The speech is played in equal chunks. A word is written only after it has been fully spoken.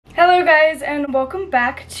Hello guys, and welcome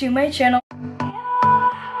back to my channel.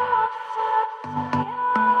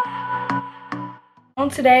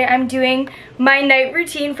 Today I'm doing my night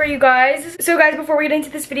routine for you guys. So guys, before we get into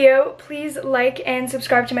this video, please like and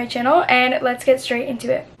subscribe to my channel, and let's get straight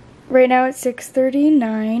into it. Right now it's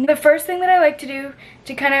 6:39. The first thing that I like to do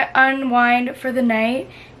to kind of unwind for the night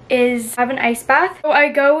is have an ice bath. So I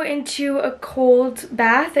go into a cold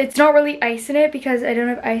bath. It's not really ice in it because I don't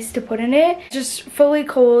have ice to put in it. Just fully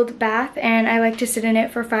cold bath, and I like to sit in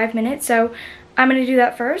it for 5 minutes. So I'm gonna do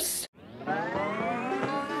that first.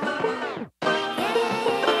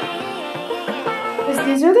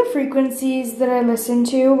 These are the frequencies that I listen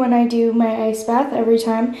to when I do my ice bath every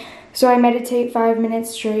time. So I meditate 5 minutes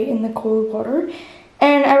straight in the cold water.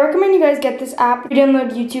 And I recommend you guys get this app. You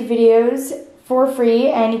download YouTube videos for free,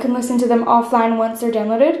 and you can listen to them offline once they're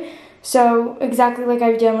downloaded. So exactly like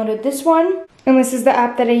I've downloaded this one. And this is the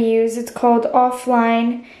app that I use. It's called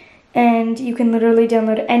Offline, and you can literally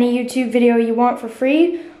download any YouTube video you want for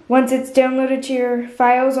free. Once it's downloaded to your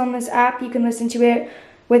files on this app, you can listen to it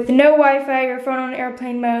with no Wi-Fi, your phone on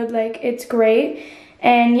airplane mode. Like, it's great.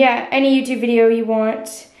 And yeah, any YouTube video you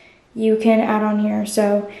want, you can add on here.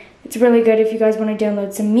 So it's really good if you guys want to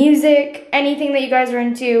download some music, anything that you guys are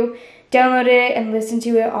into, download it and listen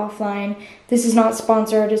to it offline. This is not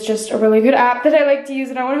sponsored, it's just a really good app that I like to use,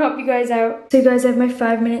 and I want to help you guys out. So you guys, I have my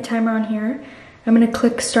 5-minute timer on here. I'm gonna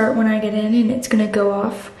click start when I get in, and it's gonna go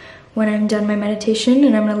off when I'm done my meditation,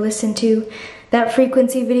 and I'm gonna listen to that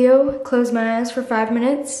frequency video, close my eyes for 5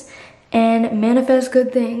 minutes, and manifest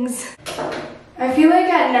good things. I feel like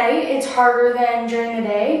at night it's harder than during the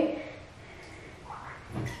day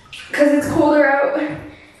because it's colder out,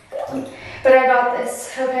 but I got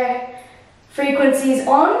this. Okay, frequencies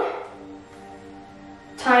on,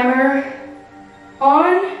 timer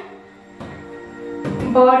on,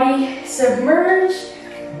 body submerged,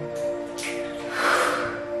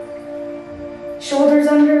 shoulders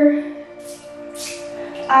under,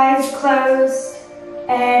 eyes closed,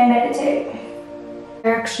 and meditate. I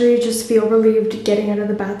actually just feel relieved getting out of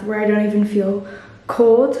the bath where I don't even feel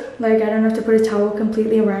cold. Like, I don't have to put a towel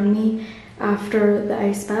completely around me after the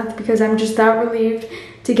ice bath because I'm just that relieved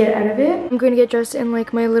to get out of it. I'm going to get dressed in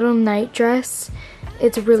like my little night dress.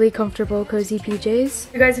 It's really comfortable, cozy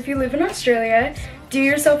PJs. You guys, if you live in Australia, do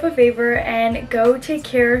yourself a favor and go take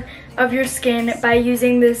care of your skin by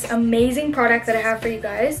using this amazing product that I have for you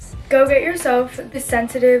guys. Go get yourself the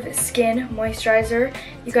Sensitive Skin Moisturizer.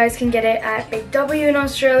 You guys can get it at Big W in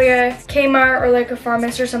Australia, Kmart, or like a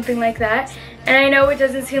pharmacist or something like that. And I know it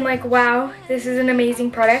doesn't seem like, wow, this is an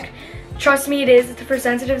amazing product. Trust me, it is. It's for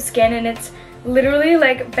sensitive skin, and it's literally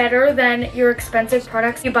like better than your expensive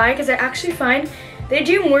products you buy, because I actually find they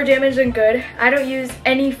do more damage than good. I don't use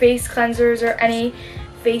any face cleansers or any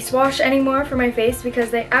face wash anymore for my face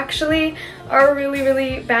because they actually are really,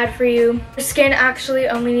 really bad for you. Your skin actually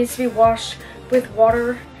only needs to be washed with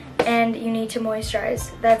water, and you need to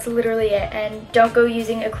moisturize. That's literally it. And don't go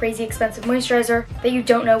using a crazy expensive moisturizer that you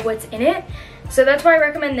don't know what's in it. So that's why I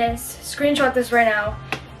recommend this. Screenshot this right now.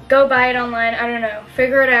 Go buy it online. I don't know.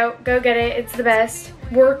 Figure it out. Go get it. It's the best.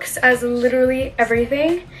 Works as literally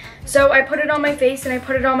everything. So I put it on my face and I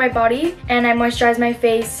put it on my body, and I moisturize my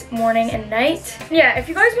face morning and night. Yeah, if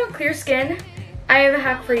you guys want clear skin, I have a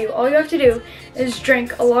hack for you. All you have to do is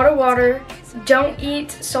drink a lot of water. Don't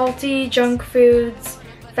eat salty junk foods,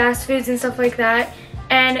 fast foods and stuff like that.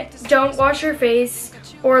 And don't wash your face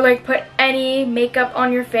or like put any makeup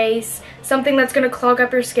on your face. Something that's gonna clog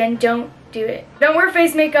up your skin, don't do it. Don't wear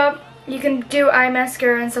face makeup. You can do eye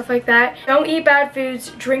mascara and stuff like that. Don't eat bad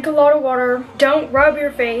foods. Drink a lot of water. Don't rub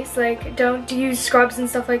your face. Like, don't use scrubs and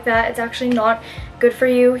stuff like that. It's actually not good for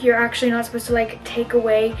you. You're actually not supposed to like take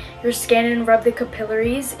away your skin and rub the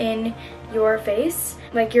capillaries in your face.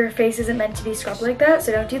 Like, your face isn't meant to be scrubbed like that,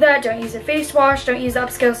 so don't do that. Don't use a face wash. Don't use the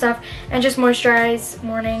upscale stuff, and just moisturize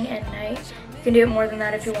morning and night. You can do it more than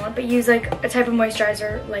that if you want, but use like a type of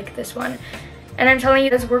moisturizer like this one. And I'm telling you,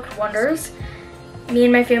 this worked wonders. Me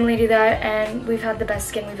and my family do that, and we've had the best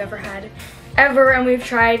skin we've ever had. And we've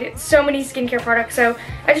tried so many skincare products, so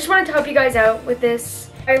I just wanted to help you guys out with this.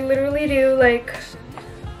 I literally do like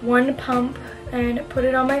one pump and put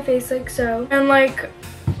it on my face like so, and like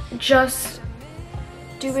just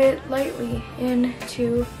do it lightly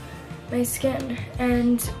into my skin,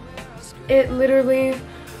 and it literally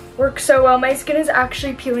works so well. My skin is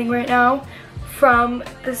actually peeling right now from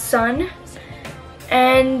the sun,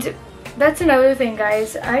 and that's another thing,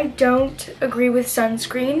 guys. I don't agree with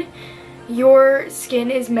sunscreen. Your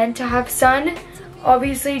skin is meant to have sun.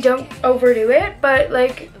 Obviously, don't overdo it, but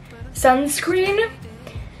like sunscreen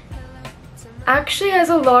actually has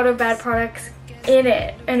a lot of bad products in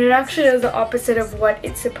it, and it actually does the opposite of what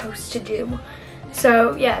it's supposed to do.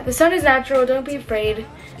 So yeah, the sun is natural. Don't be afraid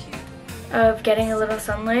of getting a little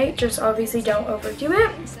sunlight, just obviously don't overdo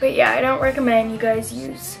it. But yeah, I don't recommend you guys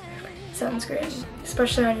use sunscreen,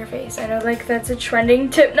 especially on your face. I know like that's a trending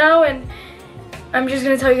tip now, and I'm just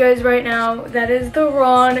gonna tell you guys right now, that is the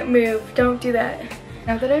wrong move. Don't do that.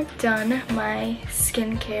 Now that I've done my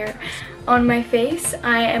skincare on my face,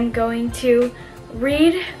 I am going to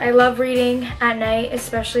read. I love reading at night,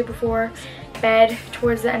 especially before bed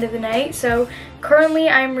towards the end of the night. So currently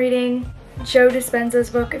I'm reading Joe Dispenza's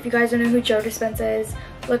book. If you guys don't know who Joe Dispenza is,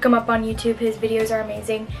 look him up on YouTube. His videos are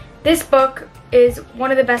amazing. This book is one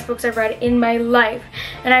of the best books I've read in my life,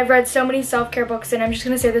 and I've read so many self-care books, and I'm just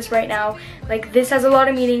gonna say this right now, like, this has a lot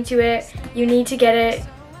of meaning to it. You need to get it.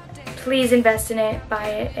 Please invest in it, buy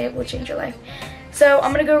it. It will change your life. So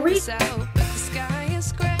I'm gonna go read.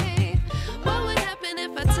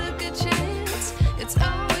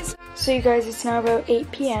 So you guys, it's now about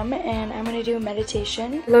 8 p.m. and I'm gonna do a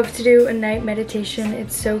meditation. I love to do a night meditation.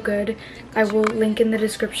 It's so good. I will link in the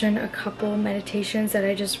description a couple meditations that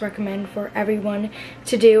I just recommend for everyone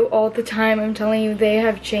to do all the time. I'm telling you, they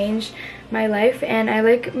have changed my life, and I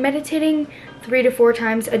like meditating 3 to 4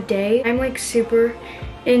 times a day. I'm like super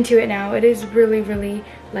into it now. It is really, really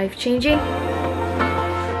life-changing.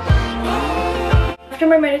 After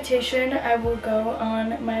my meditation, I will go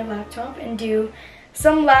on my laptop and do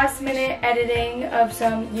some last-minute editing of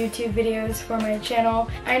some YouTube videos for my channel.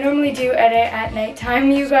 I normally do edit at nighttime,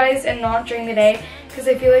 you guys, and not during the day, because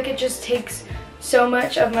I feel like it just takes so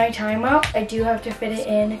much of my time up. I do have to fit it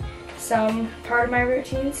in some part of my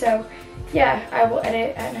routine, so yeah, I will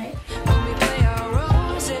edit at night.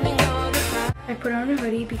 I put on a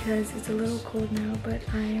hoodie because it's a little cold now, but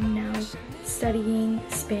I am now studying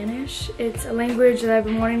Spanish. It's a language that I've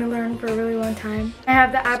been wanting to learn for a really long time. I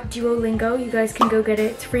have the app Duolingo. You guys can go get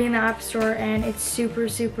it. It's free in the App Store, and it's super,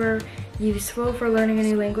 super useful for learning a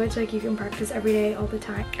new language. Like, you can practice every day, all the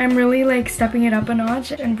time. I'm really like stepping it up a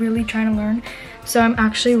notch and really trying to learn. So I'm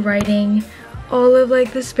actually writing all of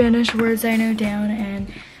like the Spanish words I know down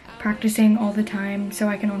and practicing all the time, so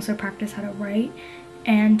I can also practice how to write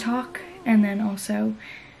and talk, and then also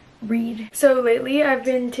read. So lately I've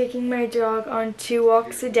been taking my dog on 2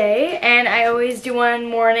 walks a day, and I always do one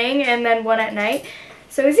morning and then one at night.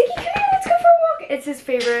 So Ziggy, come here, let's go for a walk. It's his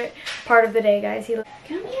favorite part of the day, guys. Come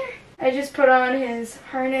here. I just put on his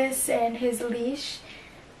harness and his leash.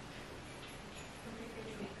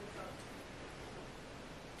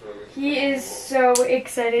 He is so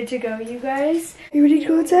excited to go, you guys. Are you ready to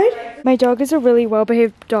go outside? My dog is a really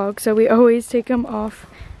well-behaved dog, so we always take him off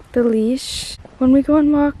the leash when we go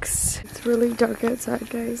on walks. It's really dark outside,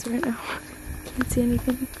 guys, right now. Can't see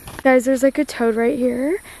anything. Guys, there's like a toad right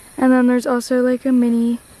here, and then there's also like a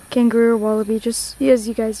mini kangaroo or wallaby, just as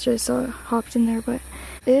you guys just saw, hopped in there, but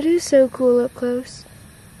it is so cool up close.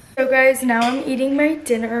 So guys, now I'm eating my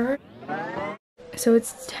dinner. So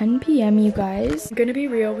it's 10 p.m. you guys. I'm gonna be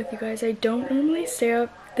real with you guys. I don't normally stay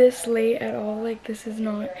up this late at all. Like, this is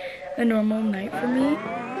not a normal night for me.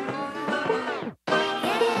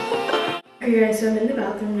 Okay guys, so I'm in the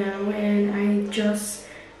bathroom now, and I just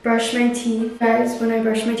brushed my teeth. Guys, when I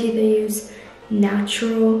brush my teeth, I use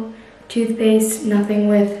natural toothpaste, nothing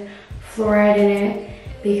with fluoride in it,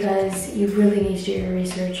 because you really need to do your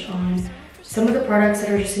research on some of the products that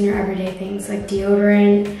are just in your everyday things, like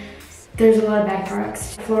deodorant. There's a lot of bad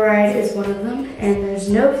products. Fluoride is one of them, and there's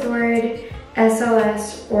no fluoride,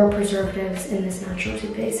 SLS, or preservatives in this natural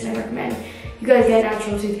toothpaste, and I recommend you guys get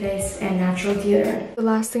natural toothpaste and natural deodorant. The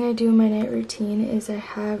last thing I do in my night routine is I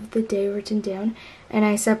have the day written down, and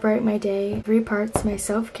I separate my day in 3 parts: my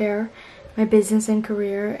self-care, my business and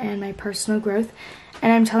career, and my personal growth.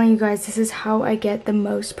 And I'm telling you guys, this is how I get the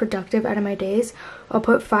most productive out of my days. I'll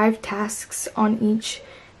put 5 tasks on each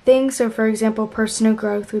thing. So for example, personal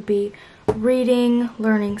growth would be reading,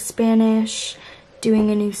 learning Spanish, doing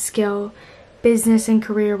a new skill. Business and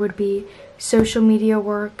career would be social media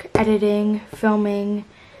work, editing, filming,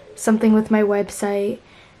 something with my website.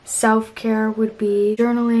 Self-care would be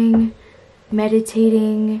journaling,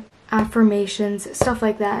 meditating, affirmations, stuff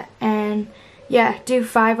like that. And yeah, do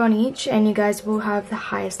 5 on each, and you guys will have the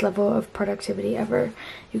highest level of productivity ever.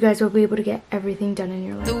 You guys will be able to get everything done in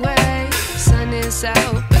your life. The way sun is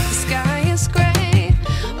out, but the sky is gray.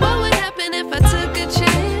 What would happen if I took a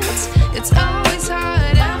chance? It's always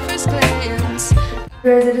hard at first glance.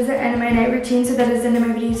 Guys, that is the end of my night routine, so that is the end of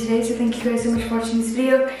my video today. So thank you guys so much for watching this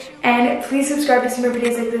video, and please subscribe to see more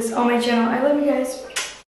videos like this on my channel. I love you guys.